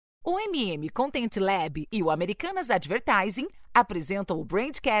O MM Content Lab e o Americanas Advertising apresentam o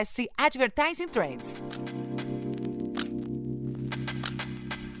Brandcast Advertising Trends.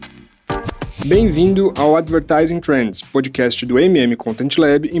 Bem-vindo ao Advertising Trends, podcast do MM Content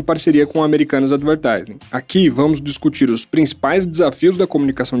Lab em parceria com a Americanas Advertising. Aqui vamos discutir os principais desafios da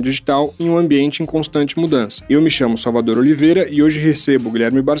comunicação digital em um ambiente em constante mudança. Eu me chamo Salvador Oliveira e hoje recebo o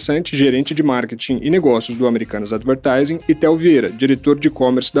Guilherme Barsanti, gerente de marketing e negócios do Americanas Advertising, e Theo Vieira, diretor de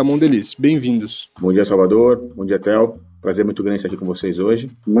e-commerce da Mondelez. Bem-vindos. Bom dia, Salvador. Bom dia, Theo. Prazer muito grande estar aqui com vocês hoje.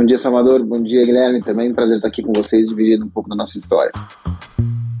 Bom dia, Salvador. Bom dia, Guilherme. Também prazer estar aqui com vocês, dividindo um pouco da nossa história.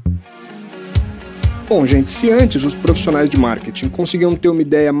 Bom, gente, se antes os profissionais de marketing conseguiam ter uma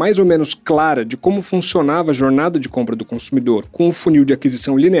ideia mais ou menos clara de como funcionava a jornada de compra do consumidor com o funil de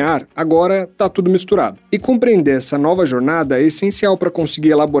aquisição linear, agora está tudo misturado. E compreender essa nova jornada é essencial para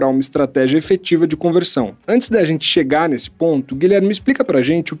conseguir elaborar uma estratégia efetiva de conversão. Antes da gente chegar nesse ponto, Guilherme, explica para a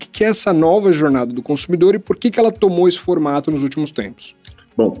gente o que é essa nova jornada do consumidor e por que ela tomou esse formato nos últimos tempos.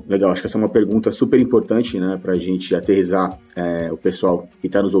 Bom, legal, acho que essa é uma pergunta super importante, né, para a gente aterrissar o pessoal que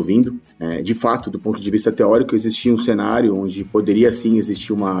está nos ouvindo. De fato, do ponto de vista teórico, existia um cenário onde poderia sim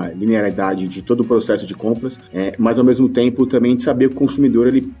existir uma linearidade de todo o processo de compras, mas ao mesmo tempo também de saber que o consumidor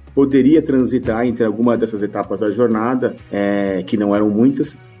ele poderia transitar entre alguma dessas etapas da jornada, que não eram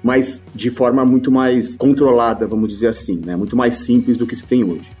muitas, mas de forma muito mais controlada, vamos dizer assim, né? Muito mais simples do que se tem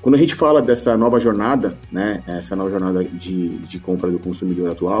hoje. Quando a gente fala dessa nova jornada, né? Essa nova jornada de compra do consumidor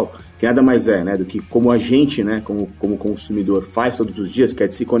atual, que nada mais é, né? Do que como a gente, né? Como consumidor faz todos os dias, que é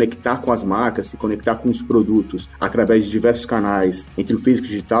de se conectar com as marcas, se conectar com os produtos através de diversos canais, entre o físico e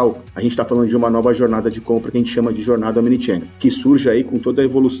o digital, a gente está falando de uma nova jornada de compra que a gente chama de jornada omnichannel, que surge aí com toda a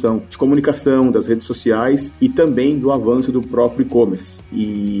evolução de comunicação, das redes sociais e também do avanço do próprio e-commerce.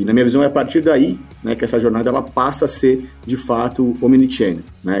 E na minha visão é a partir daí, né, que essa jornada ela passa a ser de fato omnichannel,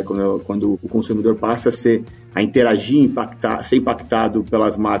 né, quando o consumidor passa a interagir, ser impactado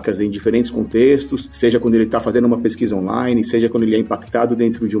pelas marcas em diferentes contextos, seja quando ele está fazendo uma pesquisa online, seja quando ele é impactado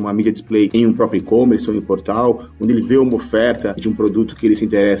dentro de uma mídia display em um próprio e-commerce ou em um portal, quando ele vê uma oferta de um produto que ele se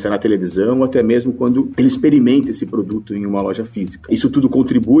interessa na televisão, ou até mesmo quando ele experimenta esse produto em uma loja física. Isso tudo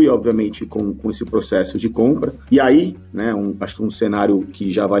contribui, obviamente, com esse processo de compra. E aí, né, acho que um cenário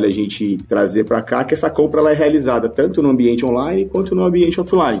que já vale a gente trazer para cá, que essa compra ela é realizada tanto no ambiente online quanto no ambiente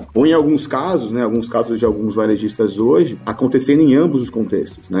offline. Ou em alguns casos, né, de alguns varejistas hoje, acontecendo em ambos os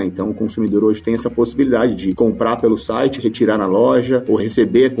contextos, né? Então o consumidor hoje tem essa possibilidade de comprar pelo site, retirar na loja ou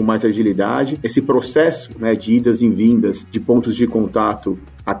receber com mais agilidade. Esse processo, né, de idas e vindas, de pontos de contato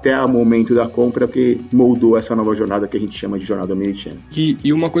até o momento da compra que moldou essa nova jornada que a gente chama de jornada omnichannel.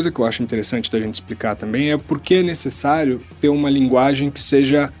 E uma coisa que eu acho interessante da gente explicar também é por que é necessário ter uma linguagem que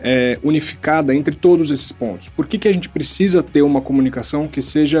seja unificada entre todos esses pontos. Por que a gente precisa ter uma comunicação que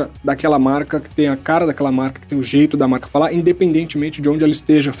seja daquela marca, que tenha a cara daquela marca, que tenha o jeito da marca falar, independentemente de onde ela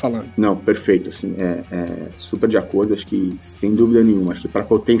esteja falando? Não, perfeito, assim, super de acordo, acho que sem dúvida nenhuma, acho que para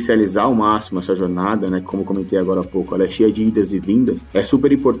potencializar ao máximo essa jornada, né, como comentei agora há pouco, ela é cheia de idas e vindas, é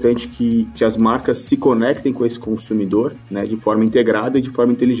super importante que as marcas se conectem com esse consumidor, né, de forma integrada e de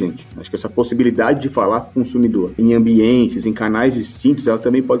forma inteligente. Acho que essa possibilidade de falar com o consumidor em ambientes, em canais distintos, ela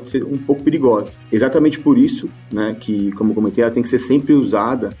também pode ser um pouco perigosa. Exatamente por isso, né, que, como comentei, ela tem que ser sempre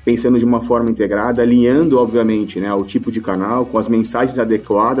usada pensando de uma forma integrada, alinhando, obviamente, né, ao tipo de canal, com as mensagens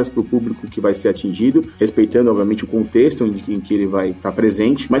adequadas para o público que vai ser atingido, respeitando, obviamente, o contexto em que ele vai estar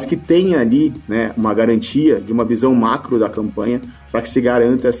presente, mas que tenha ali, né, uma garantia de uma visão macro da campanha para que se garanta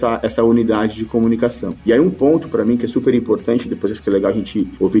essa unidade de comunicação. E aí um ponto para mim que é super importante, depois acho que é legal a gente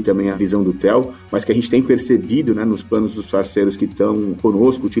ouvir também a visão do Theo, mas que a gente tem percebido, né, nos planos dos parceiros que estão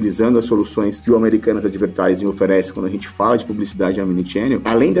conosco, utilizando as soluções que o Americanas Advertising oferece quando a gente fala de publicidade omnichannel,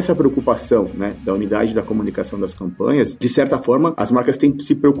 além dessa preocupação, né, da unidade da comunicação das campanhas, de certa forma, as marcas têm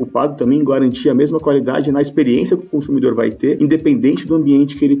se preocupado também em garantir a mesma qualidade na experiência que o consumidor vai ter, independente do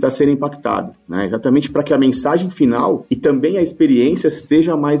ambiente que ele está sendo impactado, né, exatamente para que a mensagem final e também a experiência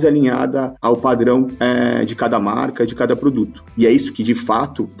esteja mais alinhada ao padrão de cada marca, de cada produto. E é isso que, de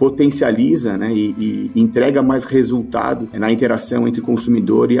fato, potencializa, né, e entrega mais resultado na interação entre o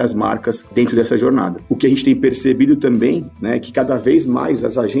consumidor e as marcas dentro dessa jornada. O que a gente tem percebido também, né, é que cada vez mais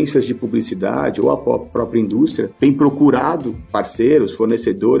as agências de publicidade ou a própria indústria têm procurado parceiros,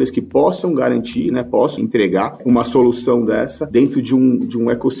 fornecedores que possam garantir, né, possam entregar uma solução dessa dentro de um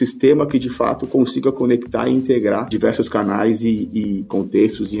ecossistema que, de fato, consiga conectar e integrar diversos canais e com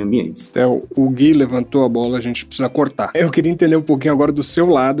contextos e ambientes. O Gui levantou a bola, a gente precisa cortar. Eu queria entender um pouquinho agora do seu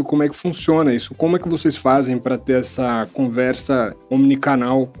lado, como é que funciona isso, como é que vocês fazem para ter essa conversa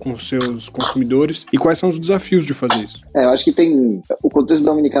omnicanal com os seus consumidores e quais são os desafios de fazer isso? Eu acho que tem o contexto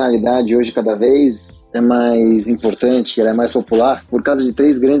da omnicanalidade hoje cada vez é mais importante, ela é mais popular por causa de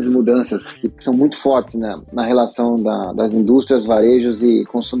 3 grandes mudanças que são muito fortes, né, na relação das indústrias, varejos e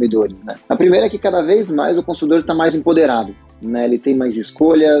consumidores, né? A primeira é que cada vez mais o consumidor está mais empoderado, né? Ele tem mais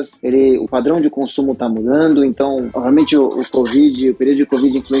escolhas, o padrão de consumo está mudando, então, obviamente, o período de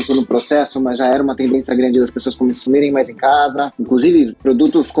Covid influenciou no processo, mas já era uma tendência grande das pessoas consumirem mais em casa. Inclusive,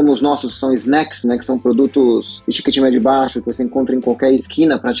 produtos como os nossos são snacks, né? Que são produtos de ticket médio baixo, que você encontra em qualquer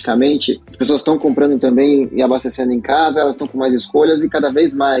esquina praticamente. As pessoas estão comprando também e abastecendo em casa, elas estão com mais escolhas e cada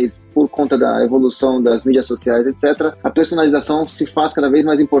vez mais, por conta da evolução das mídias sociais, etc., a personalização se faz cada vez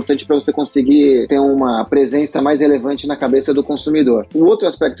mais importante para você conseguir ter uma presença mais relevante na cabeça do consumidor. O outro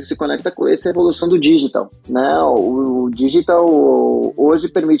aspecto que se conecta com esse é a evolução do digital, né? O digital hoje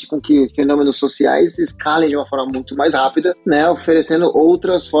permite com que fenômenos sociais escalem de uma forma muito mais rápida, né? Oferecendo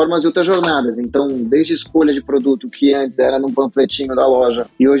outras formas e outras jornadas. Então, desde escolha de produto que antes era num panfletinho da loja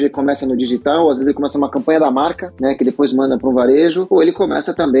e hoje começa no digital, às vezes ele começa uma campanha da marca, né? Que depois manda para um varejo, ou ele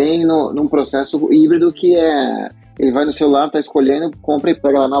começa também num processo híbrido que é... Ele vai no celular, está escolhendo, compra e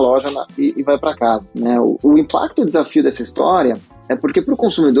pega lá na loja e vai para casa, né? O impacto e o desafio dessa história é porque para o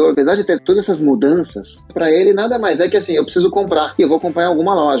consumidor, apesar de ter todas essas mudanças, para ele nada mais é que assim, eu preciso comprar e eu vou comprar em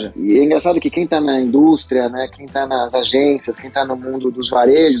alguma loja. E é engraçado que quem está na indústria, né, quem está nas agências, quem está no mundo dos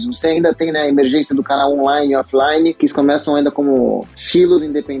varejos, você ainda tem, né, a emergência do canal online e offline, que começam ainda como silos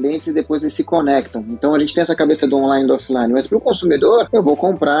independentes e depois eles se conectam. Então a gente tem essa cabeça do online e do offline, mas para o consumidor, eu vou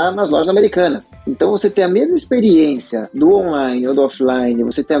comprar nas lojas americanas. Então você tem a mesma experiência do online ou do offline,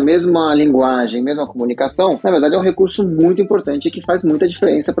 você tem a mesma linguagem, mesma comunicação, na verdade é um recurso muito importante que faz muita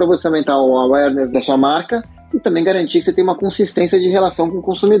diferença para você aumentar o awareness da sua marca e também garantir que você tem uma consistência de relação com o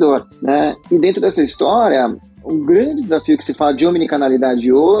consumidor, né? E dentro dessa história, um grande desafio que se fala de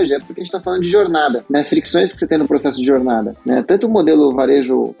omnicanalidade hoje é porque a gente está falando de jornada, né? Fricções que você tem no processo de jornada, né? Tanto o modelo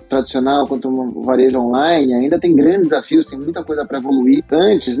varejo tradicional quanto o varejo online ainda tem grandes desafios, tem muita coisa para evoluir.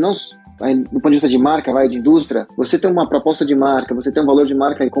 Antes, não do ponto de vista de marca, de indústria, você tem uma proposta de marca, você tem um valor de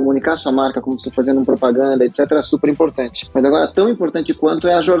marca e comunicar sua marca como você fazendo propaganda, etc, é super importante. Mas agora, tão importante quanto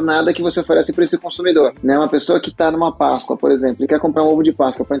é a jornada que você oferece para esse consumidor, né? Uma pessoa que está numa Páscoa, por exemplo, e quer comprar um ovo de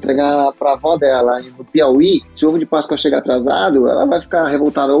Páscoa para entregar para a avó dela no Piauí, se o ovo de Páscoa chegar atrasado, ela vai ficar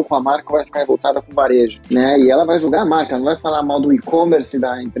revoltada ou com a marca ou vai ficar revoltada com o varejo, né? E ela vai julgar a marca, não vai falar mal do e-commerce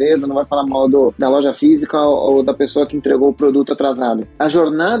da empresa, não vai falar mal da loja física ou da pessoa que entregou o produto atrasado. A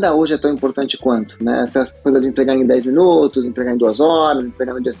jornada hoje é tão importante quanto, né? Essa coisa de entregar em 10 minutos, entregar em 2 horas,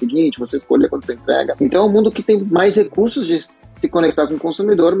 entregar no dia seguinte, você escolher quando você entrega. Então é um mundo que tem mais recursos de se conectar com o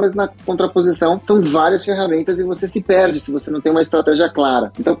consumidor, mas na contraposição são várias ferramentas e você se perde se você não tem uma estratégia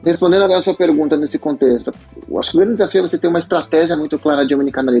clara. Então, respondendo agora a sua pergunta nesse contexto, eu acho que o grande desafio é você ter uma estratégia muito clara de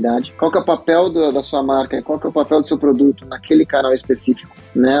omnicanalidade. Qual que é o papel da sua marca, qual que é o papel do seu produto naquele canal específico,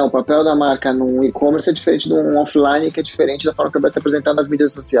 né? O papel da marca no e-commerce é diferente do offline, que é diferente da forma que vai se apresentar nas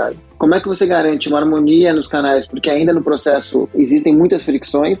mídias sociais. Como é que você garante uma harmonia nos canais, porque ainda no processo existem muitas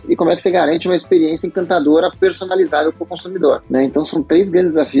fricções, e como é que você garante uma experiência encantadora, personalizável para o consumidor, né? Então são 3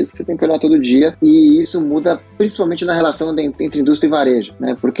 grandes desafios que você tem que olhar todo dia, e isso muda principalmente na relação entre indústria e varejo,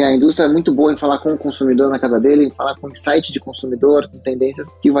 né? Porque a indústria é muito boa em falar com o consumidor na casa dele, em falar com insight de consumidor, com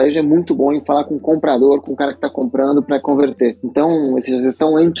tendências, e o varejo é muito bom em falar com o comprador, com o cara que está comprando para converter. Então, essa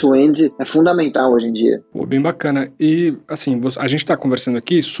gestão end-to-end é fundamental hoje em dia. Pô, bem bacana. E, assim, a gente está conversando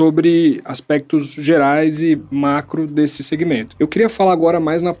aqui sobre aspectos gerais e macro desse segmento. Eu queria falar agora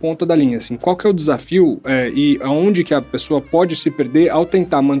mais na ponta da linha, assim, qual que é o desafio e aonde que a pessoa pode se perder ao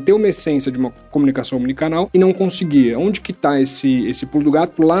tentar manter uma essência de uma comunicação omnicanal e não conseguir? Onde que está esse pulo do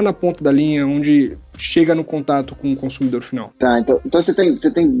gato lá na ponta da linha, onde chega no contato com o consumidor final? Tá, então você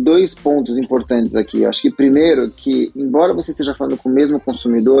tem 2 pontos importantes aqui. Eu acho que primeiro que, embora você esteja falando com o mesmo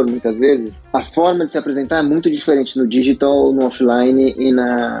consumidor, muitas vezes, a forma de se apresentar é muito diferente no digital, no offline e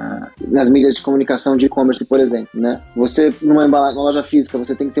nas mídias de comunicação de e-commerce, por exemplo, né? Você, numa loja física,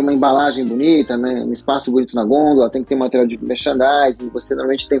 você tem que ter uma embalagem bonita, né? Um espaço bonito na gôndola, tem que ter material de merchandising, você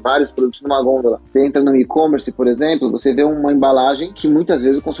normalmente tem vários produtos numa gôndola. Você entra no e-commerce, por exemplo, você vê uma embalagem que muitas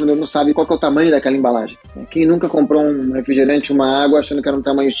vezes o consumidor não sabe qual que é o tamanho daquela embalagem. Quem nunca comprou um refrigerante, uma água, achando que era um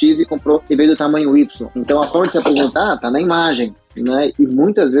tamanho X e comprou e veio do tamanho Y? Então a forma de se apresentar está na imagem, né? E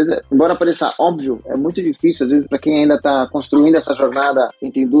muitas vezes, embora pareça óbvio, é muito difícil, às vezes, para quem ainda está construindo essa jornada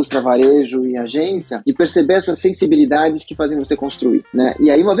entre indústria, varejo e agência, de perceber essas sensibilidades que fazem você construir, né? E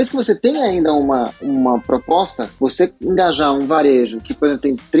aí, uma vez que você tem ainda uma proposta, você engajar um varejo que, por exemplo,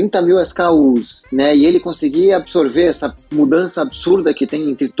 tem 30 mil SKUs, né? E ele conseguir absorver essa mudança absurda que tem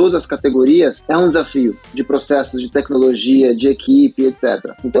entre todas as categorias, é um desafio de processos, de tecnologia, de equipe,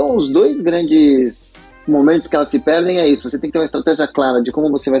 etc. Então, os dois grandes momentos que elas se perdem é isso. Você tem que ter uma estratégia clara de como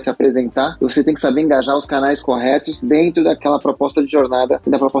você vai se apresentar, e você tem que saber engajar os canais corretos dentro daquela proposta de jornada,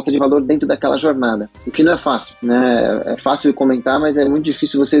 da proposta de valor dentro daquela jornada. O que não é fácil, né? É fácil de comentar, mas é muito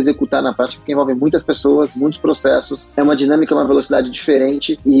difícil você executar na prática, porque envolve muitas pessoas, muitos processos, é uma dinâmica, uma velocidade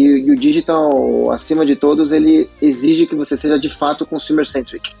diferente, e o digital, acima de todos, ele exige que você seja de fato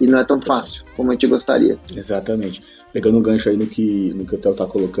consumer-centric, e não é tão fácil como a gente gostaria. Exatamente. Pegando um gancho aí no que o Theo está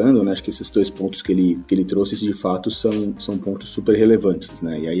colocando, né, acho que esses dois pontos que ele trouxe, de fato, são pontos super relevantes,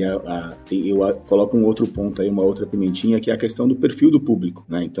 né, e aí eu coloco um outro ponto aí, uma outra pimentinha, que é a questão do perfil do público,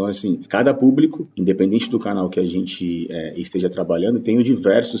 né, então, assim, cada público, independente do canal que a gente esteja trabalhando, tem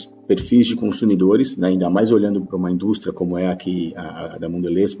diversos perfis de consumidores, né, ainda mais olhando para uma indústria como é aqui a da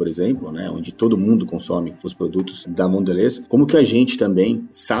Mondelez, por exemplo, né, onde todo mundo consome os produtos da Mondelez, como que a gente também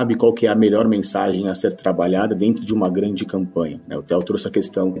sabe qual que é a melhor mensagem a ser trabalhada dentro de uma grande campanha, né? O Theo trouxe a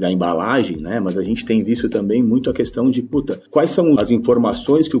questão da embalagem, né? Mas a gente tem visto também muito a questão de, quais são as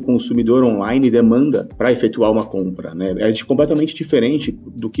informações que o consumidor online demanda para efetuar uma compra, né? É completamente diferente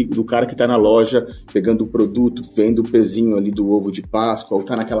do cara que está na loja pegando o produto, vendo o pezinho ali do ovo de Páscoa, ou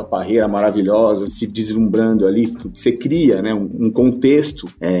está naquela parreira maravilhosa, se deslumbrando ali. Você cria, né, um contexto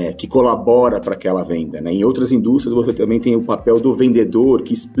que colabora para aquela venda, né? Em outras indústrias você também tem o papel do vendedor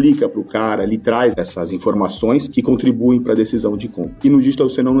que explica para o cara, ele traz essas informações que contribuem para a decisão de compra. E no digital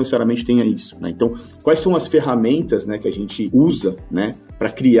você não necessariamente tenha isso, né? Então, quais são as ferramentas, né, que a gente usa, né, para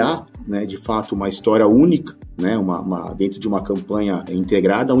criar, né, de fato, uma história única, né, dentro de uma campanha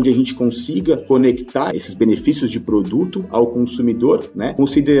integrada, onde a gente consiga conectar esses benefícios de produto ao consumidor, né,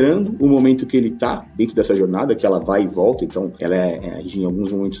 considerando o momento que ele está dentro dessa jornada, que ela vai e volta. Então, ela em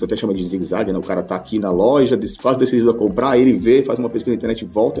alguns momentos até chama de zigue-zague, né? O cara está aqui na loja, quase decidido a comprar, ele vê, faz uma pesquisa na internet e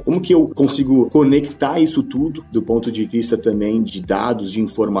volta. Como que eu consigo conectar isso tudo do ponto de vista também de dados, de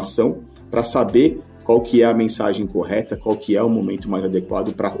informação, para saber qual que é a mensagem correta, qual que é o momento mais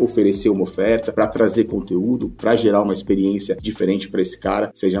adequado para oferecer uma oferta, para trazer conteúdo, para gerar uma experiência diferente para esse cara,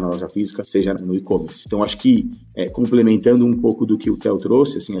 seja na loja física, seja no e-commerce. Então, acho que, complementando um pouco do que o Theo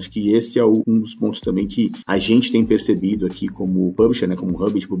trouxe, assim, acho que esse é um dos pontos também que a gente tem percebido aqui como publisher, né, como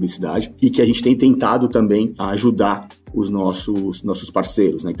hub de publicidade, e que a gente tem tentado também ajudar os nossos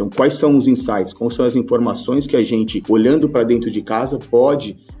parceiros, né? Então, quais são os insights, quais são as informações que a gente, olhando para dentro de casa,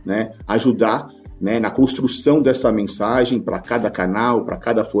 pode, né, ajudar, né, na construção dessa mensagem para cada canal, para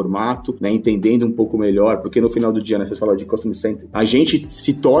cada formato, né, entendendo um pouco melhor, porque no final do dia, né, vocês falaram de Customer Center, a gente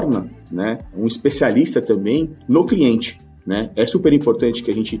se torna, né, um especialista também no cliente. Né? É super importante que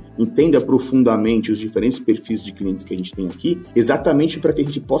a gente entenda profundamente os diferentes perfis de clientes que a gente tem aqui, exatamente para que a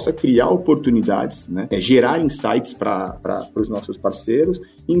gente possa criar oportunidades, né? Gerar insights para os nossos parceiros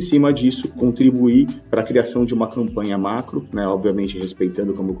e, em cima disso, contribuir para a criação de uma campanha macro, né? Obviamente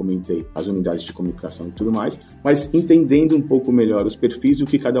respeitando, como eu comentei, as unidades de comunicação e tudo mais, mas entendendo um pouco melhor os perfis e o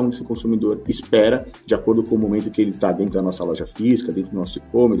que cada um desse consumidor espera, de acordo com o momento que ele está dentro da nossa loja física, dentro do nosso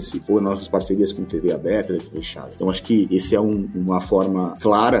e-commerce ou nossas parcerias com TV aberta, TV fechada. Então, acho que esse é uma forma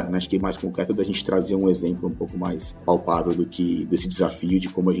clara, né, acho que mais concreta, da gente trazer um exemplo um pouco mais palpável desse desafio de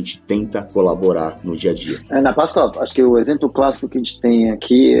como a gente tenta colaborar no dia a dia. Na Páscoa, acho que o exemplo clássico que a gente tem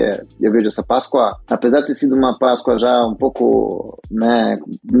aqui, eu vejo essa Páscoa, apesar de ter sido uma Páscoa já um pouco, né,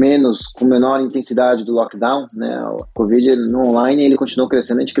 com menor intensidade do lockdown, né, o Covid no online ele continuou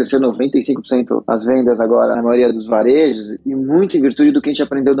crescendo, a gente cresceu 95% as vendas agora na maioria dos varejos, e muito em virtude do que a gente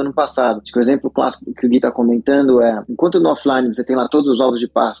aprendeu do ano passado. Acho que o exemplo clássico que o Gui está comentando enquanto no offline você tem lá todos os ovos de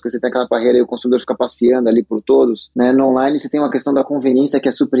Páscoa, você tem aquela barreira e o consumidor fica passeando ali por todos, né? No online você tem uma questão da conveniência que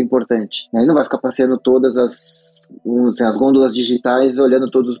é super importante, né? Ele não vai ficar passeando todas as gôndolas digitais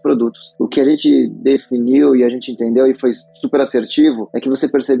olhando todos os produtos. O que a gente definiu e a gente entendeu e foi super assertivo é que você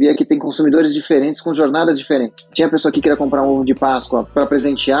percebia que tem consumidores diferentes com jornadas diferentes. Tinha pessoa que queria comprar um ovo de Páscoa para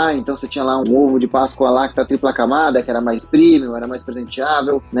presentear, então você tinha lá um ovo de Páscoa lá que tá tripla camada, que era mais premium, era mais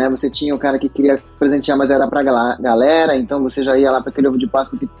presenteável, né? Você tinha o cara que queria presentear, mas era pra galera, era, então você já ia lá para aquele ovo de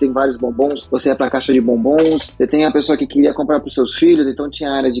Páscoa que tem vários bombons, você ia para a caixa de bombons, você tem a pessoa que queria comprar para os seus filhos, então tinha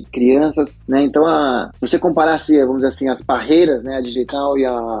a área de crianças, né? Então, se você comparasse, vamos dizer assim, as barreiras, né, a digital e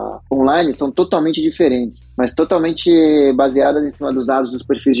a online são totalmente diferentes, mas totalmente baseadas em cima dos dados dos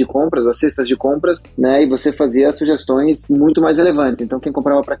perfis de compras, das cestas de compras, né? E você fazia sugestões muito mais relevantes. Então, quem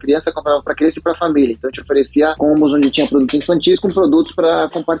comprava para criança e para família. Então, te oferecia combos onde tinha produtos infantis com produtos para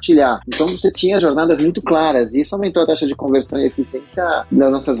compartilhar. Então, você tinha jornadas muito claras e isso aumentou a taxa de conversão e eficiência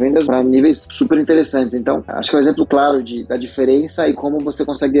das nossas vendas para níveis super interessantes. Então, acho que é um exemplo claro da diferença e como você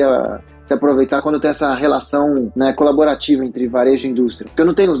consegue se aproveitar quando tem essa relação, né, colaborativa entre varejo e indústria. Porque eu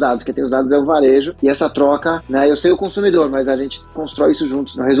não tenho os dados, quem tem os dados é o varejo e essa troca, né, eu sei o consumidor, mas a gente constrói isso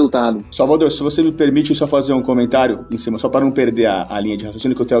juntos no resultado. Salvador, se você me permite só fazer um comentário em cima, só para não perder a linha de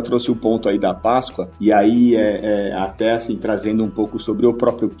raciocínio, que o Theo trouxe o ponto aí da Páscoa, e aí até assim, trazendo um pouco sobre o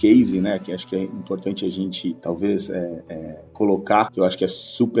próprio case, né, que acho que é importante a gente talvez colocar, que eu acho que é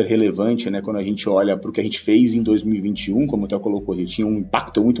super relevante, né, quando a gente olha para o que a gente fez em 2021, como o Theo colocou, a gente tinha um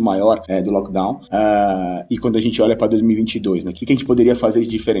impacto muito maior do lockdown, e quando a gente olha para 2022, né, o que a gente poderia fazer de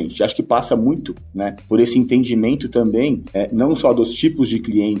diferente? Acho que passa muito, né, por esse entendimento também, não só dos tipos de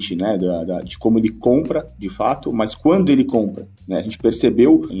cliente, né, de como ele compra, de fato, mas quando ele compra, né, a gente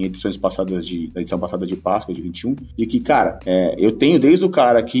percebeu em edições passadas da edição passada de Páscoa, de 21, de que, cara, eu tenho desde o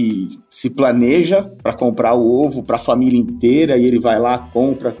cara que se planeja para comprar o ovo para a família inteira e ele vai lá,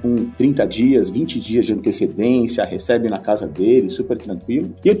 compra com 30 dias, 20 dias de antecedência, recebe na casa dele, super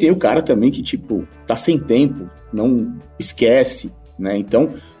tranquilo. E eu tenho o cara também que, tipo, tá sem tempo, não esquece, né? Então,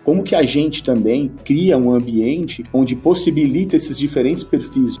 como que a gente também cria um ambiente onde possibilita esses diferentes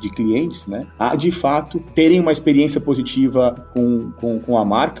perfis de clientes, né, a, de fato, terem uma experiência positiva com a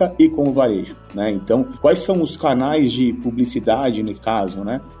marca e com o varejo, né? Então, quais são os canais de publicidade, no caso,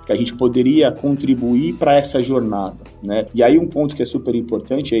 né, que a gente poderia contribuir para essa jornada, né? E aí um ponto que é super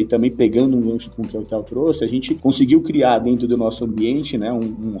importante, aí também pegando um gancho com o que o Theo trouxe, a gente conseguiu criar dentro do nosso ambiente, né,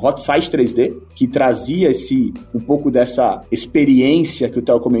 um hot site 3D que trazia um pouco dessa experiência que o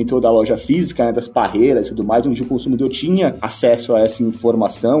Theo comentou da loja física, né, das barreiras e tudo mais, onde o consumidor tinha acesso a essa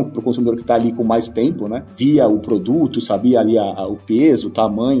informação, para o consumidor que está ali com mais tempo, né, via o produto, sabia ali o peso, o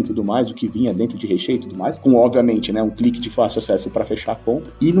tamanho e tudo mais, o que vinha dentro de recheio e tudo mais, com, obviamente, né, um clique de fácil acesso para fechar a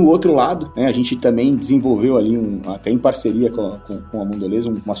compra. E no outro lado, né, a gente também desenvolveu ali, até em parceria com a Mondelez,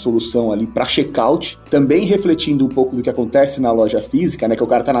 uma solução ali para checkout, também refletindo um pouco do que acontece na loja física, né, que o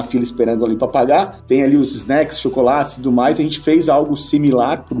cara tá na fila esperando ali para pagar, tem ali os snacks, chocolates e tudo mais, a gente fez algo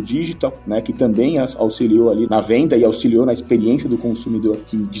similar pro digital, né, que também auxiliou ali na venda e auxiliou na experiência do consumidor,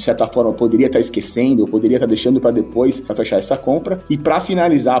 que de certa forma poderia estar esquecendo ou poderia estar deixando para depois para fechar essa compra. E para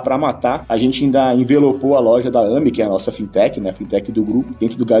finalizar, para matar, a gente ainda envelopou a loja da AMI, que é a nossa fintech, né, a fintech do grupo,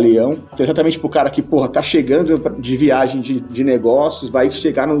 dentro do Galeão, exatamente pro cara que, porra, tá chegando de viagem de negócios, vai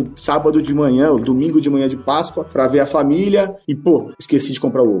chegar no sábado de manhã, ou domingo de manhã de Páscoa, para ver a família e, pô, esqueci de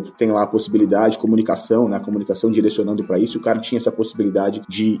comprar o ovo. Tem lá a possibilidade, comunicação, né, a comunicação direcionando para isso, o cara tinha essa possibilidade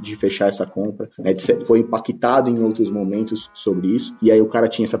de fechar essa compra, né, foi impactado em outros momentos sobre isso, e aí o cara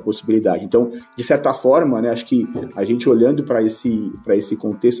tinha essa possibilidade. Então, de certa forma, né, acho que a gente olhando para esse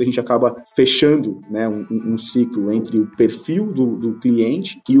contexto, a gente acaba fechando, né, um ciclo entre o perfil do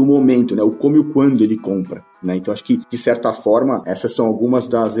cliente e o momento, né, o como e o quando ele compra. Né? Então, acho que, de certa forma, essas são algumas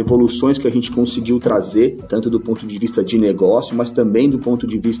das evoluções que a gente conseguiu trazer, tanto do ponto de vista de negócio, mas também do ponto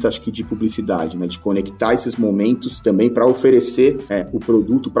de vista, acho que, de publicidade, né? De conectar esses momentos também para oferecer o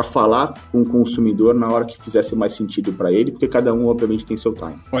produto, para falar com o consumidor na hora que fizesse mais sentido para ele, porque cada um, obviamente, tem seu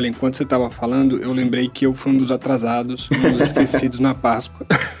time. Olha, enquanto você estava falando, eu lembrei que eu fui um dos atrasados, um dos esquecidos na Páscoa.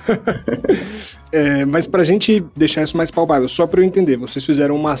 Mas pra gente deixar isso mais palpável, só pra eu entender, vocês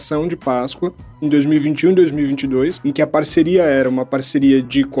fizeram uma ação de Páscoa em 2021 e 2022, em que a parceria era uma parceria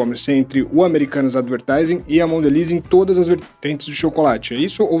de e-commerce entre o Americanas Advertising e a Mondelez em todas as vertentes de chocolate, é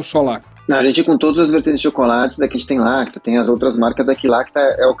isso ou só lá? Não, a gente com todas as vertentes de chocolates, aqui a gente tem Lacta, tem as outras marcas aqui, Lacta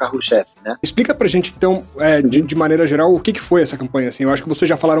é o carro-chefe, né? Explica pra gente, então, de maneira geral, o que foi essa campanha, assim, eu acho que vocês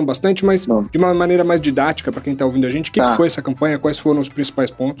já falaram bastante, mas de uma maneira mais didática pra quem tá ouvindo a gente, o que foi essa campanha, quais foram os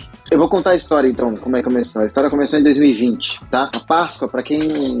principais pontos? Eu vou contar a história, então, como é que começou. A história começou em 2020, tá? A Páscoa, pra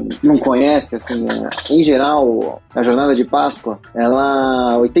quem não conhece, assim, em geral, a jornada de Páscoa,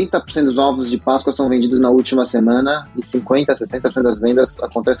 80% dos ovos de Páscoa são vendidos na última semana e 50%, 60% das vendas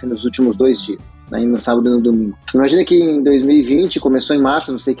acontecem nos últimos 2 dias, né, no sábado e no domingo. Imagina que em 2020, começou em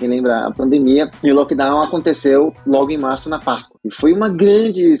março, não sei quem lembra a pandemia, e o lockdown aconteceu logo em março na Páscoa. E foi uma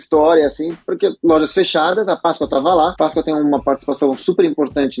grande história, assim, porque lojas fechadas, a Páscoa estava lá, a Páscoa tem uma participação super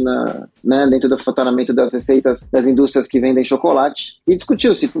importante dentro do faturamento das receitas das indústrias que vendem chocolate, e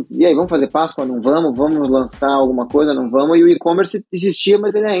discutiu-se, e aí, vamos fazer Páscoa? Não vamos? Vamos lançar alguma coisa? Não vamos? E o e-commerce existia,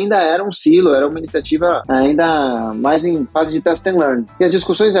 mas ele ainda era um silo, era uma iniciativa ainda mais em fase de test and learn. E as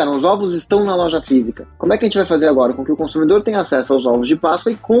discussões eram, os ovos estão na loja física. Como é que a gente vai fazer agora com que o consumidor tenha acesso aos ovos de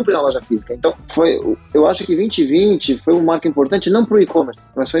Páscoa e compre na loja física? Então, eu acho que 2020 foi um marco importante, não para o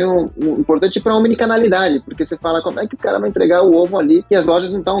e-commerce, mas foi importante para a omnicanalidade, porque você fala como é que o cara vai entregar o ovo ali e as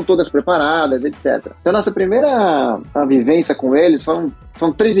lojas não estão todas preparadas, etc. Então, nossa primeira vivência com eles foram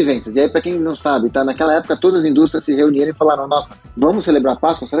 3 vivências. E aí, para quem não sabe, tá? Naquela época, todas as indústrias se reuniram e falaram, nossa, vamos celebrar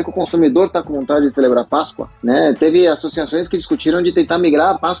Páscoa? Será que o consumidor está com vontade de celebrar Páscoa? Né? Teve associações que discutiram de tentar migrar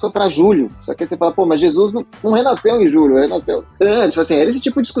a Páscoa para julho. Só que aí você fala, pô, mas Jesus não renasceu em julho, renasceu antes. Assim, era esse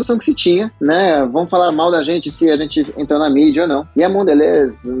tipo de discussão que se tinha, né? Vamos falar mal da gente se a gente entrar na mídia ou não. E a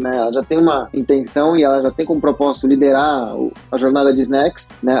Mondelez, né, ela já tem uma intenção e ela já tem como propósito liderar a jornada de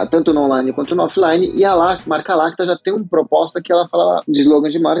snacks, né, tanto no online quanto no offline, e a marca Lacta já tem uma proposta que ela fala de slogan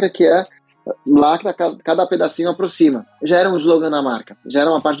de marca, que é Lacta, cada pedacinho aproxima. Já era um slogan da marca, já era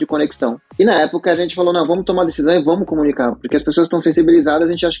uma parte de conexão. E na época a gente falou, não, vamos tomar decisão e vamos comunicar, porque as pessoas estão sensibilizadas,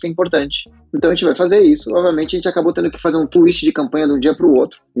 a gente acha que é importante. Então a gente vai fazer isso. Obviamente a gente acabou tendo que fazer um twist de campanha de um dia para o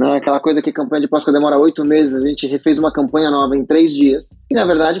outro, né? Aquela coisa que campanha de Páscoa demora 8 meses, a gente refez uma campanha nova em 3 dias. E na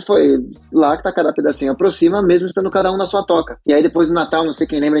verdade foi Lacta, cada pedacinho aproxima, mesmo estando cada um na sua toca. E aí depois do Natal, não sei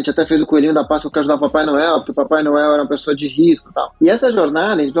quem lembra, a gente até fez o coelhinho da Páscoa que ajudava o Papai Noel, porque o Papai Noel era uma pessoa de risco e tal. E essa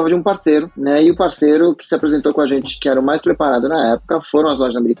jornada a gente precisava de um parceiro, né? E o parceiro que se apresentou com a gente, que era o mais preparado na época, foram as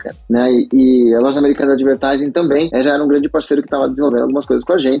lojas americanas, né? E a loja americana de advertising também já era um grande parceiro que estava desenvolvendo algumas coisas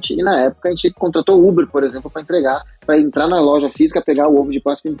com a gente. E na época a gente contratou o Uber, por exemplo, para entrar na loja física, pegar o ovo de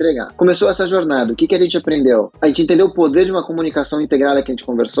Páscoa e entregar. Começou essa jornada. O que a gente aprendeu? A gente entendeu o poder de uma comunicação integrada que a gente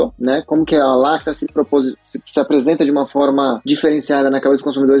conversou, né? Como que a Lacta se apresenta de uma forma diferenciada na cabeça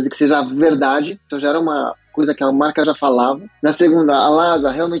dos consumidores e que seja verdade. Então já era uma coisa que a marca já falava. Na segunda, a Lasa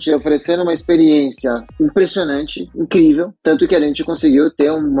realmente oferecendo uma experiência impressionante, incrível, tanto que a gente conseguiu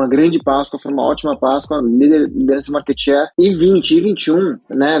ter uma grande Páscoa, foi uma ótima Páscoa, liderança de market share, e 2021,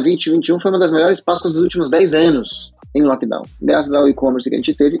 né? 2021 foi uma das melhores Páscoas dos últimos 10 anos em lockdown, graças ao e-commerce que a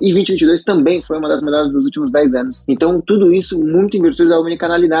gente teve, e 2022 também foi uma das melhores dos últimos 10 anos. Então, tudo isso muito em virtude da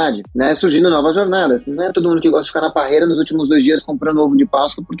omnicanalidade, né? Surgindo novas jornadas. Não é todo mundo que gosta de ficar na parreira nos últimos 2 dias comprando ovo de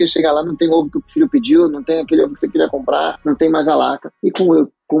Páscoa, porque chegar lá não tem ovo que o filho pediu, não tem aquele ovo que você queria comprar, não tem mais a Lacta. E com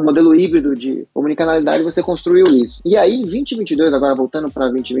o modelo híbrido de omnicanalidade, você construiu isso. E aí, em 2022, agora voltando para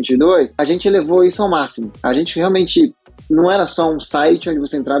 2022, a gente elevou isso ao máximo. A gente realmente não era só um site onde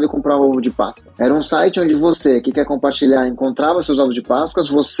você entrava e comprava ovo de Páscoa. Era um site onde você, que quer compartilhar, encontrava seus ovos de Páscoa,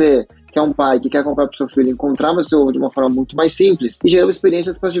 você que é um pai que quer comprar para o seu filho, encontrava seu ovo de uma forma muito mais simples e gerava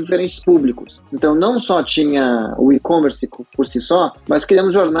experiências para diferentes públicos. Então, não só tinha o e-commerce por si só, mas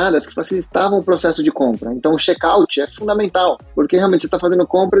criamos jornadas que facilitavam o processo de compra. Então, o checkout é fundamental, porque realmente você está fazendo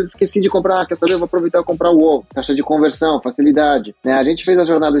compras e esqueci de comprar, quer saber? Eu vou aproveitar e comprar o ovo. Taxa de conversão, facilidade. Né? A gente fez as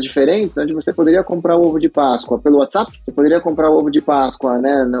jornadas diferentes, onde você poderia comprar o ovo de Páscoa pelo WhatsApp, você poderia comprar o ovo de Páscoa,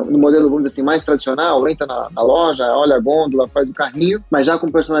 né, no modelo, vamos dizer assim, mais tradicional, entra na loja, olha a gôndola, faz o carrinho, mas já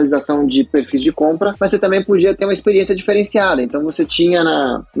com personalização de perfis de compra, mas você também podia ter uma experiência diferenciada. Então você tinha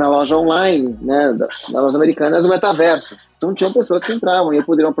na loja online, né, da loja americana, o metaverso. Então tinham pessoas que entravam e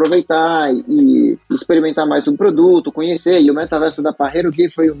poderiam aproveitar e experimentar mais o produto, conhecer. E o metaverso da parreira, o que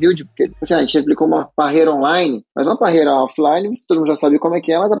foi humilde, porque assim, a gente aplicou uma parreira online, mas uma parreira offline, todo mundo já sabe como é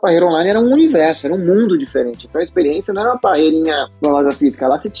que é, mas a parreira online era um universo, era um mundo diferente. Então a experiência não era uma parreirinha na loja física,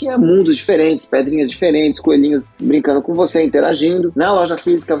 lá você tinha mundos diferentes, pedrinhas diferentes, coelhinhos brincando com você, interagindo. Na loja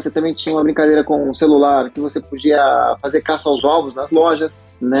física você também tinha uma brincadeira com o celular, que você podia fazer caça aos ovos nas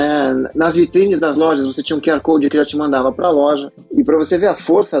lojas, né? Nas vitrines das lojas você tinha um QR Code que já te mandava para loja. E para você ver a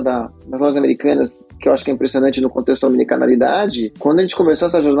força das lojas americanas, que eu acho que é impressionante no contexto da omnicanalidade, quando a gente começou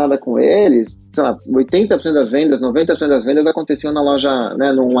essa jornada com eles, sei lá, 80% das vendas, 90% das vendas aconteciam na loja,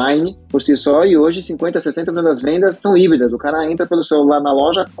 né, no online por si só, e hoje 50%, 60% das vendas são híbridas. O cara entra pelo celular na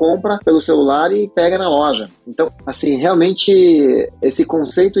loja, compra pelo celular e pega na loja. Então, assim, realmente esse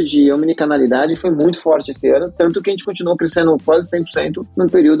conceito de omnicanalidade foi muito forte esse ano, tanto que a gente continuou crescendo quase 100% num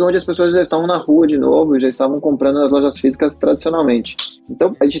período onde as pessoas já estavam na rua de novo, já estavam comprando nas lojas físicas marcas tradicionalmente.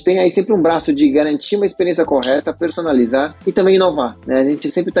 Então, a gente tem aí sempre um braço de garantir uma experiência correta, personalizar e também inovar, né? A gente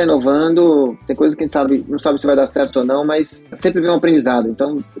sempre está inovando, tem coisa que a gente não sabe se vai dar certo ou não, mas sempre vem um aprendizado.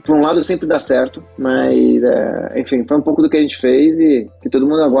 Então, por um lado, sempre dá certo, mas, enfim, foi um pouco do que a gente fez e que todo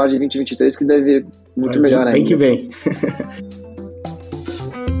mundo aguarde em 2023, que deve vir muito melhor ainda. Vem que vem.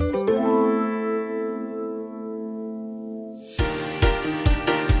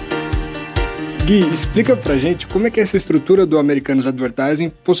 Gui, explica pra gente como é que essa estrutura do Americanas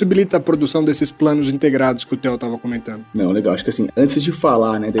Advertising possibilita a produção desses planos integrados que o Theo estava comentando. Não, legal. Acho que assim, antes de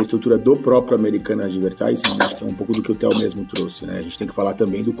falar, né, da estrutura do próprio Americanas Advertising, acho que é um pouco do que o Theo mesmo trouxe, né? A gente tem que falar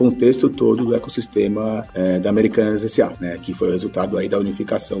também do contexto todo do ecossistema da Americanas S.A., né, que foi o resultado aí da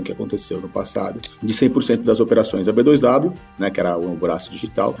unificação que aconteceu no passado, de 100% das operações da B2W, né, que era o braço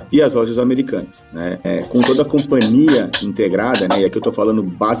digital, e as lojas americanas, né? Com toda a companhia integrada, né, e aqui eu tô falando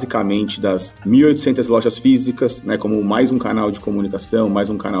basicamente das 1.800 lojas físicas, né, como mais um canal de comunicação, mais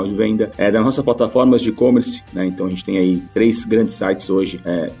um canal de venda, das nossas plataformas de e-commerce, né, então a gente tem aí 3 grandes sites hoje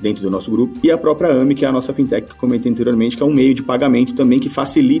dentro do nosso grupo, e a própria AMI, que é a nossa fintech que eu comentei anteriormente, que é um meio de pagamento também que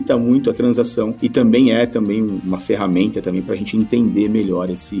facilita muito a transação e também uma ferramenta também para a gente entender melhor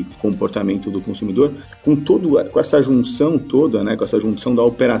esse comportamento do consumidor, com essa junção toda, né, com essa junção da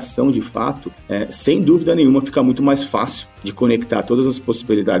operação de fato, sem dúvida nenhuma fica muito mais fácil de conectar todas as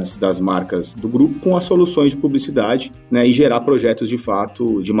possibilidades das marcas do grupo com as soluções de publicidade, né, e gerar projetos de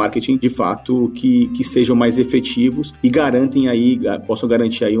fato, de marketing de fato que sejam mais efetivos e possam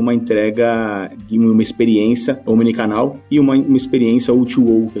garantir aí uma entrega de uma experiência omnicanal e uma experiência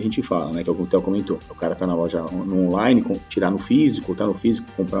O2O que a gente fala, né, que o Theo comentou. O cara tá na loja no online, tirar no físico, tá no físico,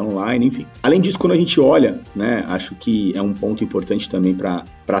 comprar online, enfim. Além disso, quando a gente olha, né, acho que é um ponto importante também para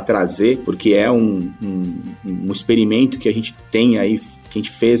trazer, porque é um experimento que a gente tem aí, que a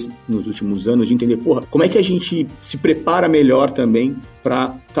gente fez nos últimos anos, de entender, como é que a gente se prepara melhor também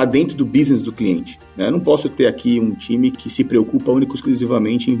para estar dentro do business do cliente. Eu não posso ter aqui um time que se preocupa único e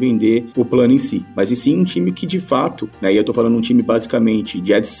exclusivamente em vender o plano em si, mas sim um time que de fato, né, e eu estou falando um time basicamente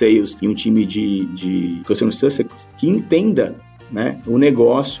de ad sales e um time de customer success que entenda, né, o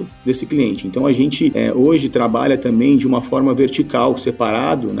negócio desse cliente. Então a gente hoje trabalha também de uma forma vertical,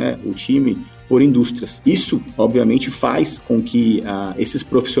 separado, né, o time por indústrias. Isso, obviamente, faz com que esses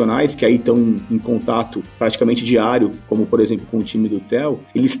profissionais que aí estão em contato praticamente diário, como, por exemplo, com o time do Theo,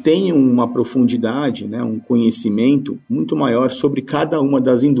 eles tenham uma profundidade, né, um conhecimento muito maior sobre cada uma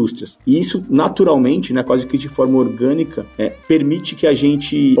das indústrias. E isso, naturalmente, né, quase que de forma orgânica, permite que a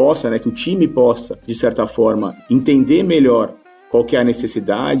gente possa, né, que o time possa, de certa forma, entender melhor qual que é a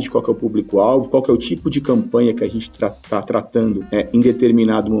necessidade, qual que é o público-alvo, qual que é o tipo de campanha que a gente está tratando em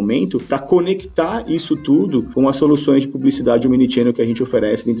determinado momento, para conectar isso tudo com as soluções de publicidade omnichannel que a gente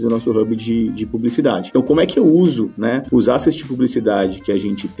oferece dentro do nosso hub de publicidade. Então, como é que eu uso, né, os assets de publicidade que a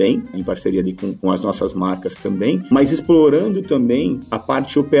gente tem, em parceria ali com as nossas marcas também, mas explorando também a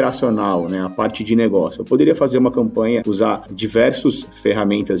parte operacional, né, a parte de negócio. Eu poderia fazer uma campanha, usar diversas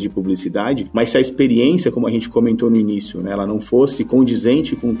ferramentas de publicidade, mas se a experiência, como a gente comentou no início, né, ela não fosse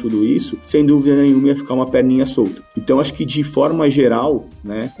condizente com tudo isso, sem dúvida nenhuma ia ficar uma perninha solta. Então, acho que de forma geral,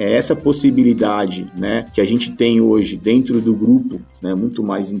 né, é essa possibilidade, né, que a gente tem hoje dentro do grupo, né, muito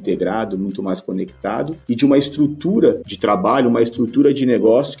mais integrado, muito mais conectado, e de uma estrutura de trabalho, uma estrutura de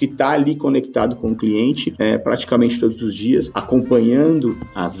negócio que está ali conectado com o cliente praticamente todos os dias, acompanhando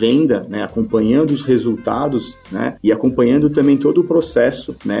a venda, né, acompanhando os resultados, né, e acompanhando também todo o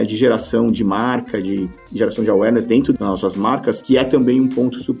processo, né, de geração de marca, de geração de awareness dentro das nossas marcas, que é também um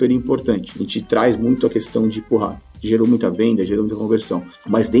ponto super importante. A gente traz muito a questão de, gerou muita venda, gerou muita conversão.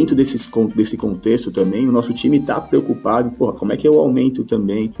 Mas dentro desse contexto também, o nosso time está preocupado, como é que eu aumento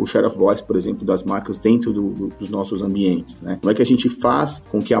também o share of voice, por exemplo, das marcas dentro dos nossos ambientes, né? Como é que a gente faz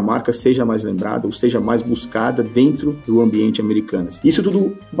com que a marca seja mais lembrada ou seja mais buscada dentro do ambiente Americanas? Isso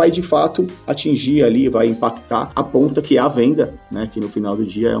tudo vai, de fato, atingir ali, vai impactar a ponta que é a venda, né? Que no final do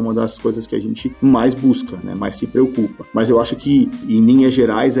dia é uma das coisas que a gente mais busca, né? Mais se preocupa. Mas eu acho que, em linhas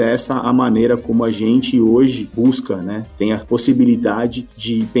gerais, é essa a maneira como a gente hoje busca, né? Tem a possibilidade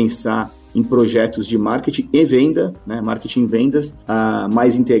de pensar em projetos de marketing e venda, né? Marketing e vendas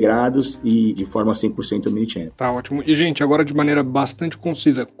mais integrados e de forma 100% omnichannel. Tá ótimo. E, gente, agora de maneira bastante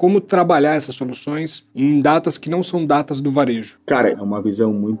concisa, como trabalhar essas soluções em datas que não são datas do varejo? Cara, é uma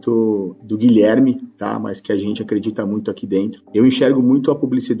visão muito do Guilherme, tá? Mas que a gente acredita muito aqui dentro. Eu enxergo muito a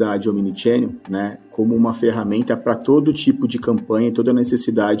publicidade omnichannel, né, como uma ferramenta para todo tipo de campanha, toda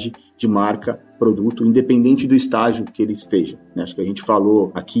necessidade de marca, produto, independente do estágio que ele esteja. Acho que a gente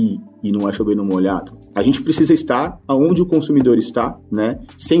falou aqui e não é chover no molhado. A gente precisa estar onde o consumidor está, né,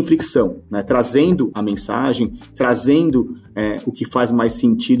 sem fricção, né, trazendo a mensagem, trazendo o que faz mais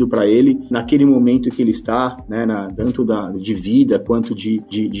sentido para ele naquele momento que ele está, né, tanto de vida quanto de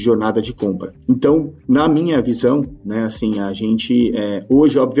jornada de compra. Então, na minha visão, né, assim, a gente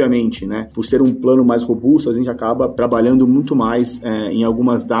hoje, obviamente, né, por ser um plano mais robusto, a gente acaba trabalhando muito mais em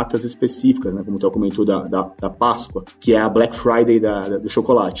algumas datas específicas, né, como o Theo comentou da Páscoa, que é a Black Friday do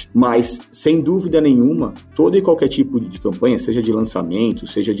chocolate. Mas, sem dúvida nenhuma, todo e qualquer tipo de campanha, seja de lançamento,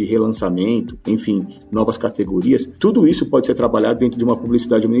 seja de relançamento, enfim, novas categorias, tudo isso pode ser trabalhado dentro de uma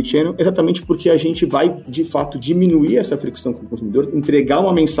publicidade omnichannel, exatamente porque a gente vai, de fato, diminuir essa fricção com o consumidor, entregar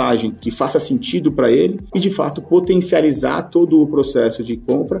uma mensagem que faça sentido para ele e, de fato, potencializar todo o processo de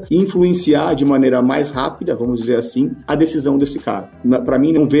compra e influenciar de maneira mais rápida, vamos dizer assim, a decisão desse cara. Para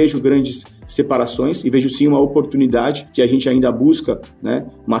mim, não vejo grandes separações e vejo sim uma oportunidade que a gente ainda busca, né,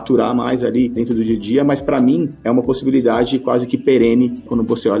 maturar mais ali dentro do dia a dia, mas para mim é uma possibilidade quase que perene quando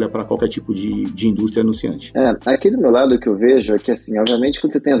você olha para qualquer tipo de indústria anunciante. Aqui do meu lado o que eu vejo é que, assim, obviamente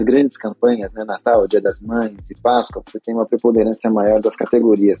quando você tem as grandes campanhas, né, Natal, Dia das Mães e Páscoa, você tem uma preponderância maior das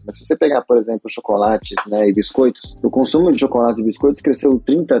categorias, mas se você pegar, por exemplo, chocolates, né, e biscoitos, o consumo de chocolates e biscoitos cresceu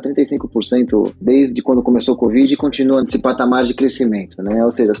 30-35% desde quando começou o Covid e continua nesse patamar de crescimento, né,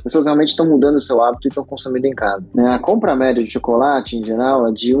 ou seja, as pessoas realmente estão mudando o seu hábito e estão consumindo em casa, né? A compra média de chocolate, em geral,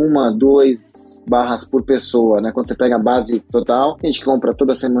 é de 1 a 2 barras por pessoa, né? Quando você pega a base total, tem gente que compra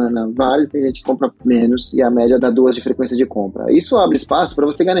toda semana vários, tem gente que compra menos e a média dá 2 de frequência de compra. Isso abre espaço para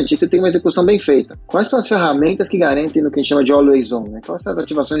você garantir que você tem uma execução bem feita. Quais são as ferramentas que garantem no que a gente chama de Always On, né? Quais são as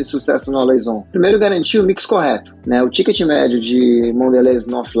ativações de sucesso no Always On? Primeiro, garantir o mix correto, né? O ticket médio de Mondelez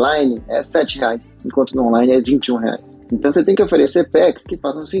no offline é R$7, enquanto no online é R$21. Então você tem que oferecer packs que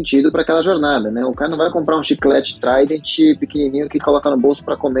façam sentido para aquela jornada, né? O cara não vai comprar um chiclete Trident pequenininho que coloca no bolso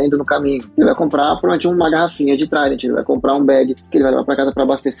para comendo no caminho. Ele vai comprar provavelmente uma garrafinha de Trident, ele vai comprar um bag que ele vai levar para casa para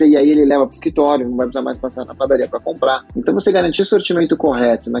abastecer e aí ele leva para o escritório, não vai precisar mais passar na padaria para comprar. Então você garantir o sortimento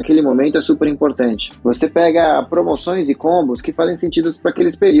correto naquele momento é super importante. Você pega promoções e combos que fazem sentido para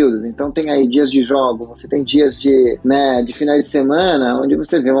aqueles períodos. Então tem aí dias de jogo, você tem dias de finais de semana onde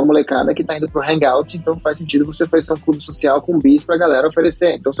você vê uma molecada que está indo pro hangout, então faz sentido você oferecer um clube social com bis pra galera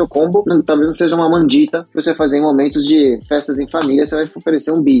oferecer. Então seu combo talvez não seja uma mandita que você fazer em momentos de festas em família, você vai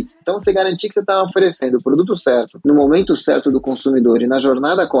oferecer um bis. Então você garantir que você está oferecendo o produto certo, no momento certo do consumidor e na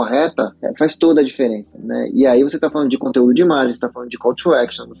jornada correta, faz toda a diferença, né? E aí você está falando de conteúdo de imagem, você está falando de call to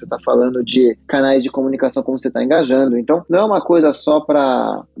action, você está falando de canais de comunicação como você está engajando. Então não é uma coisa só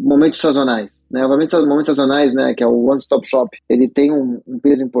para momentos sazonais, né? Obviamente momentos sazonais, né, que é o One Stop Shop, ele tem um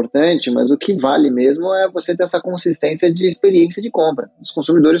peso importante, mas o que vale mesmo é você ter essa consistência de experiência de compra. Os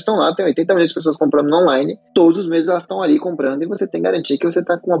consumidores estão lá, tem 80 milhões de pessoas comprando no online, todos os meses elas estão ali comprando e você tem que garantir que você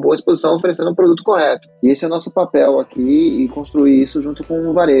está com uma boa exposição oferecendo o produto correto. E esse é o nosso papel aqui e construir isso junto com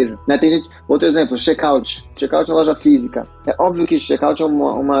o varejo, né? Tem gente, outro exemplo, checkout na loja física. É óbvio que checkout é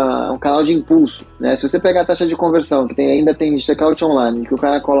um canal de impulso, né? Se você pegar a taxa de conversão, que ainda tem checkout online, que o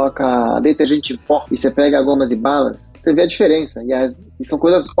cara coloca detergente em pó e você pega gomas e balas, você vê a diferença. E são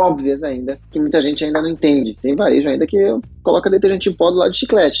coisas óbvias ainda, que muita gente ainda não entende. Tem varejo ainda que coloca detergente em pó do lado de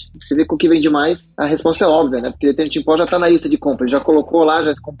chiclete. Você vê que o que vende mais, a resposta é óbvia, né? Porque detergente em pó já está na lista de compra, ele já colocou lá,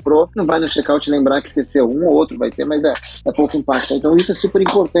 já comprou, não vai no checkout lembrar que esqueceu. Um ou outro vai ter, mas é pouco impacto. Então isso é super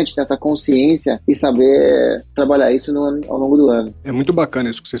importante, ter essa consciência e saber trabalhar isso ao longo do ano. É muito bacana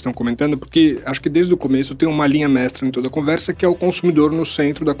isso que vocês estão comentando, porque acho que desde o começo tem uma linha mestra em toda a conversa, que é o consumidor no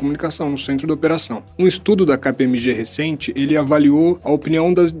centro da comunicação, no centro da operação. Um estudo da KPMG recente, ele avaliou a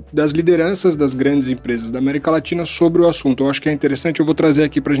opinião das lideranças das grandes empresas da América Latina sobre o assunto. Eu acho que é interessante, eu vou trazer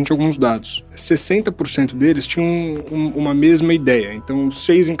aqui pra gente alguns dados. 60% deles tinham uma mesma ideia, então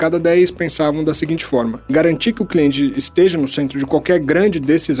 6 em cada 10 pensavam da seguinte forma: garantir que o cliente esteja no centro de qualquer grande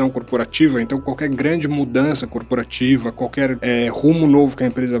decisão corporativa, então qualquer grande mudança corporativa, qualquer rumo novo que a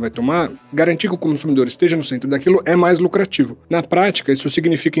empresa vai tomar, garantir que o consumidor esteja no centro daquilo é mais lucrativo. Na prática, isso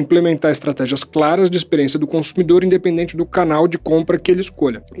significa implementar estratégias claras de experiência do consumidor, independente do canal de compra que ele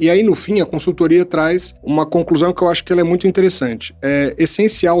escolha. E aí, no fim, a consultoria traz uma conclusão que eu acho que ela é muito interessante. É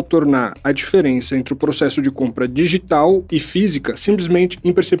essencial tornar a diferença entre o processo de compra digital e física simplesmente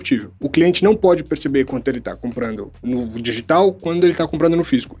imperceptível. O cliente não pode perceber quando ele está comprando no digital, quando ele está comprando no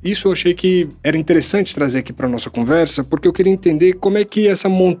físico. Isso eu achei que era interessante trazer aqui para nossa conversa, porque eu queria entender como é que essa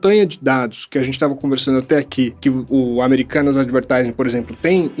montanha de dados que a gente estava conversando até aqui, que o Americanas Advertising, por exemplo,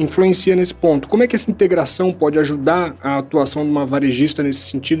 tem, influencia nesse ponto. Como é que essa integração pode ajudar a atuação de uma varejista nesse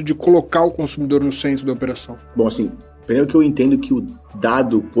sentido de colocar o consumidor no centro da operação? Bom, assim, primeiro que eu entendo que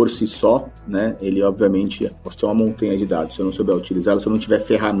dado por si só, né, ele obviamente pode ter uma montanha de dados. Se eu não souber utilizá-lo, se eu não tiver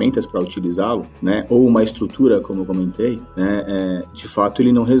ferramentas para utilizá-lo, né, ou uma estrutura, como eu comentei, né, de fato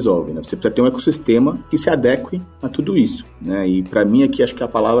ele não resolve, né? Você precisa ter um ecossistema que se adeque a tudo isso, né? E para mim aqui acho que a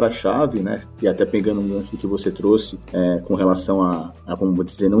palavra-chave, né, e até pegando um gancho que você trouxe com relação a, vamos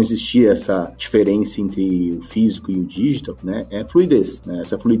dizer, não existia essa diferença entre o físico e o digital, né, é fluidez, né?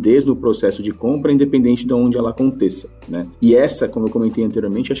 Essa fluidez no processo de compra, independente de onde ela aconteça, né? E essa, como eu comentei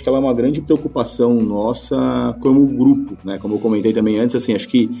anteriormente, acho que ela é uma grande preocupação nossa como grupo, né? Como eu comentei também antes, assim, acho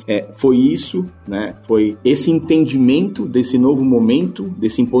que foi isso, né? Foi esse entendimento desse novo momento,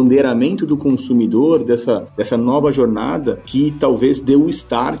 desse empoderamento do consumidor, dessa nova jornada que talvez deu o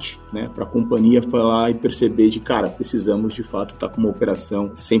start, né, para a companhia falar e perceber de, cara, precisamos de fato estar com uma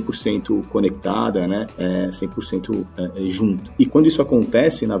operação 100% conectada, né, 100% junto. E quando isso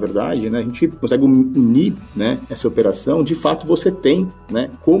acontece, na verdade, né, a gente consegue unir, né, essa operação, de fato você tem,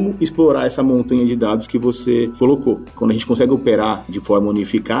 né, como explorar essa montanha de dados que você colocou. Quando a gente consegue operar de forma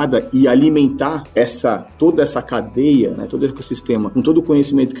unificada e alimentar toda essa cadeia, né, todo o ecossistema, com todo o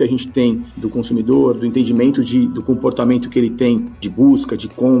conhecimento que a gente tem do consumidor, do entendimento do comportamento que ele tem de busca, de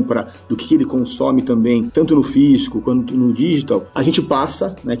compra, do que ele consome também, tanto no físico quanto no digital, a gente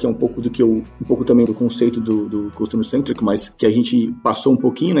passa, né, que é um pouco também do conceito do Customer Centric, mas que a gente passou um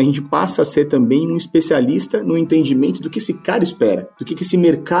pouquinho, né, a gente passa a ser também um especialista no entendimento do que esse cara espera, do que esse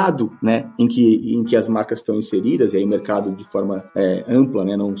mercado, né, em que as marcas estão inseridas, e aí mercado de forma ampla,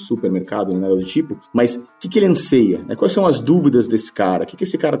 né, não supermercado, nem nada do tipo, mas o que ele anseia, né, quais são as dúvidas desse cara, o que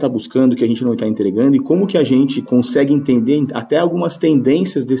esse cara está buscando que a gente não está entregando e como que a gente consegue entender até algumas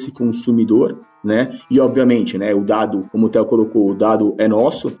tendências desse consumidor, né? E obviamente, né, o dado, como o Theo colocou, o dado é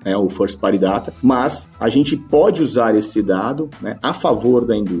nosso, né, o First Party Data, mas a gente pode usar esse dado, né, a favor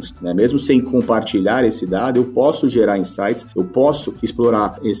da indústria, né? Mesmo sem compartilhar esse dado, eu posso gerar insights, eu posso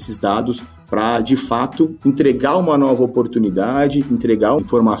explorar esses dados para, de fato, entregar uma nova oportunidade, entregar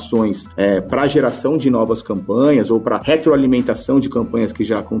informações para a geração de novas campanhas ou para retroalimentação de campanhas que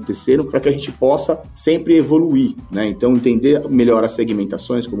já aconteceram, para que a gente possa sempre evoluir, né? Então, entender melhor as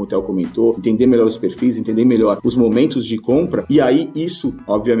segmentações, como o Theo comentou, entender melhor os perfis, entender melhor os momentos de compra, e aí isso,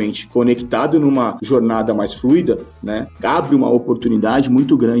 obviamente, conectado numa jornada mais fluida, né, abre uma oportunidade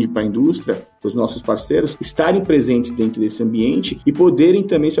muito grande para a indústria, os nossos parceiros, estarem presentes dentro desse ambiente e poderem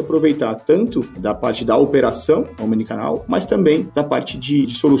também se aproveitar tanto da parte da operação omnicanal, mas também da parte de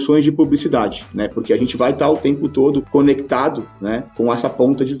soluções de publicidade, né? Porque a gente vai estar o tempo todo conectado, né, com essa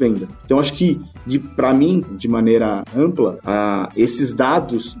ponta de venda. Então, acho que, para mim, de maneira ampla, esses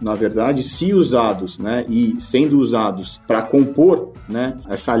dados, na verdade, se usados, né, e sendo usados para compor, né,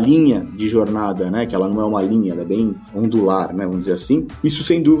 essa linha de jornada, né, que ela não é uma linha, ela é bem ondular, né, vamos dizer assim, isso,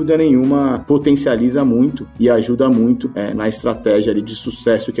 sem dúvida nenhuma, potencializa muito e ajuda muito na estratégia ali de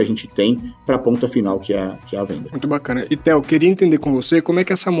sucesso que a gente tem para a ponta final, que é a venda. Muito bacana. E, Theo, queria entender com você como é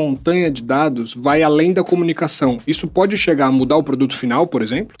que essa montanha de dados vai além da comunicação. Isso pode chegar a mudar o produto final, por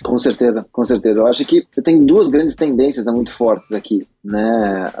exemplo? Com certeza, com certeza. Eu acho que você tem duas grandes tendências muito fortes aqui,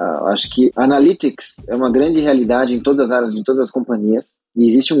 né? Eu acho que Analytics é uma grande realidade em todas as áreas, de todas as companhias, e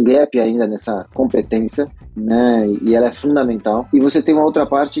existe um gap ainda nessa competência, né? E ela é fundamental. E você tem uma outra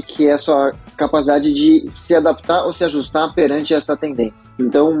parte que é a sua capacidade de se adaptar ou se ajustar perante essa tendência.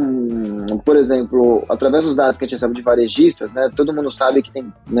 Então, por exemplo, através dos dados que a gente recebe de varejistas, né, todo mundo sabe que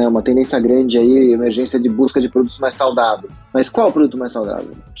tem, né, uma tendência grande aí, emergência de busca de produtos mais saudáveis. Mas qual é o produto mais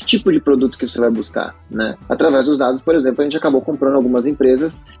saudável? Que tipo de produto que você vai buscar, né? Através dos dados, por exemplo, a gente acabou comprando algumas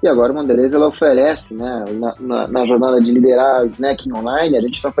empresas e agora a Mondelez, ela oferece, né, na jornada de liderar snacking online, a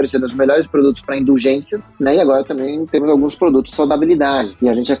gente está oferecendo os melhores produtos para indulgências, né, e agora também temos alguns produtos de saudabilidade. E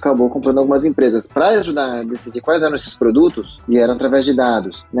a gente acabou comprando algumas empresas para ajudar a decidir quais eram esses produtos, e eram através de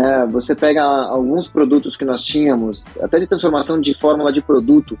dados, né? Você pega alguns produtos que nós tínhamos, até de transformação de fórmula de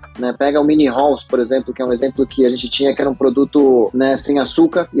produto, né? Pega o Mini Halls, por exemplo, que é um exemplo que a gente tinha, que era um produto, né, sem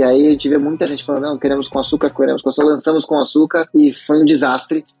açúcar, e aí a gente vê muita gente falando, não, queremos com açúcar, lançamos com açúcar, e foi um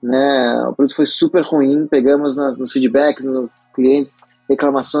desastre, né? O produto foi super ruim, pegamos nos feedbacks, nos clientes,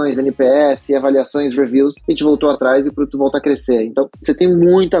 reclamações, NPS, avaliações, reviews, a gente voltou atrás e o produto volta a crescer. Então, você tem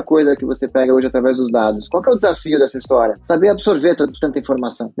muita coisa que você pega hoje através dos dados. Qual que é o desafio dessa história? Saber absorver tanta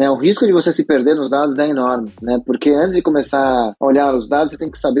informação, né? O risco de você se perder nos dados é enorme, né? Porque antes de começar a olhar os dados, você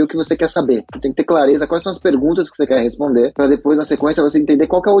tem que saber o que você quer saber. Você tem que ter clareza quais são as perguntas que você quer responder, para depois, na sequência, você entender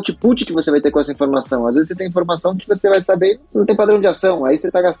qual que é o output que você vai ter com essa informação. Às vezes você tem informação que você vai saber, você não tem padrão de ação, aí você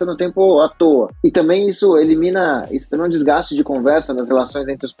está gastando tempo à toa. E também isso também é um desgaste de conversa nas relações relações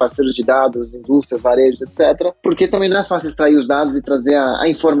entre os parceiros de dados, indústrias, varejos, etc. Porque também não é fácil extrair os dados e trazer a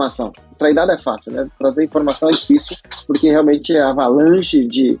informação. Extrair dado é fácil, né? Trazer informação é difícil, porque realmente a avalanche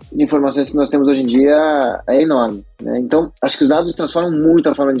de informações que nós temos hoje em dia é enorme, né? Então, acho que os dados transformam muito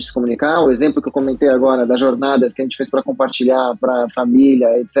a forma de se comunicar. O exemplo que eu comentei agora das jornadas que a gente fez para compartilhar para a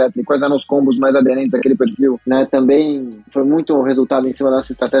família, etc. E quais eram os combos mais aderentes àquele perfil, né? Também foi muito resultado em cima da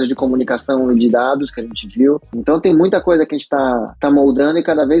nossa estratégia de comunicação e de dados que a gente viu. Então, tem muita coisa que a gente está moldando e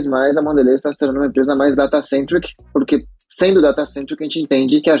cada vez mais a Mondelez está se tornando uma empresa mais data-centric, porque sendo data-centric, a gente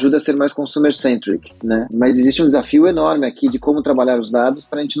entende que ajuda a ser mais consumer-centric, né? Mas existe um desafio enorme aqui de como trabalhar os dados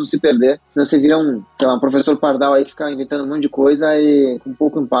para a gente não se perder, senão você vira um professor pardal aí que fica inventando um monte de coisa e com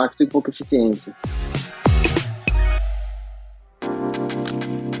pouco impacto e pouca eficiência.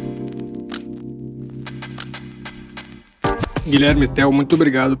 Guilherme e Theo, muito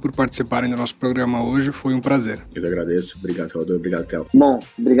obrigado por participarem do nosso programa hoje, foi um prazer. Eu que agradeço, obrigado Salvador, obrigado Theo. Bom,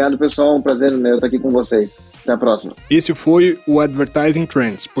 obrigado pessoal, um prazer meu estar aqui com vocês. Até a próxima. Esse foi o Advertising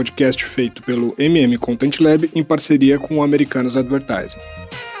Trends, podcast feito pelo Content Lab em parceria com o Americanas Advertising.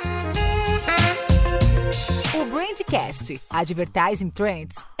 O Brandcast Advertising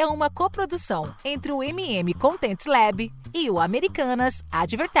Trends é uma coprodução entre o Content Lab e o Americanas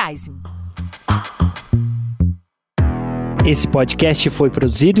Advertising. Esse podcast foi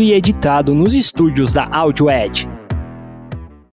produzido e editado nos estúdios da AudioEd.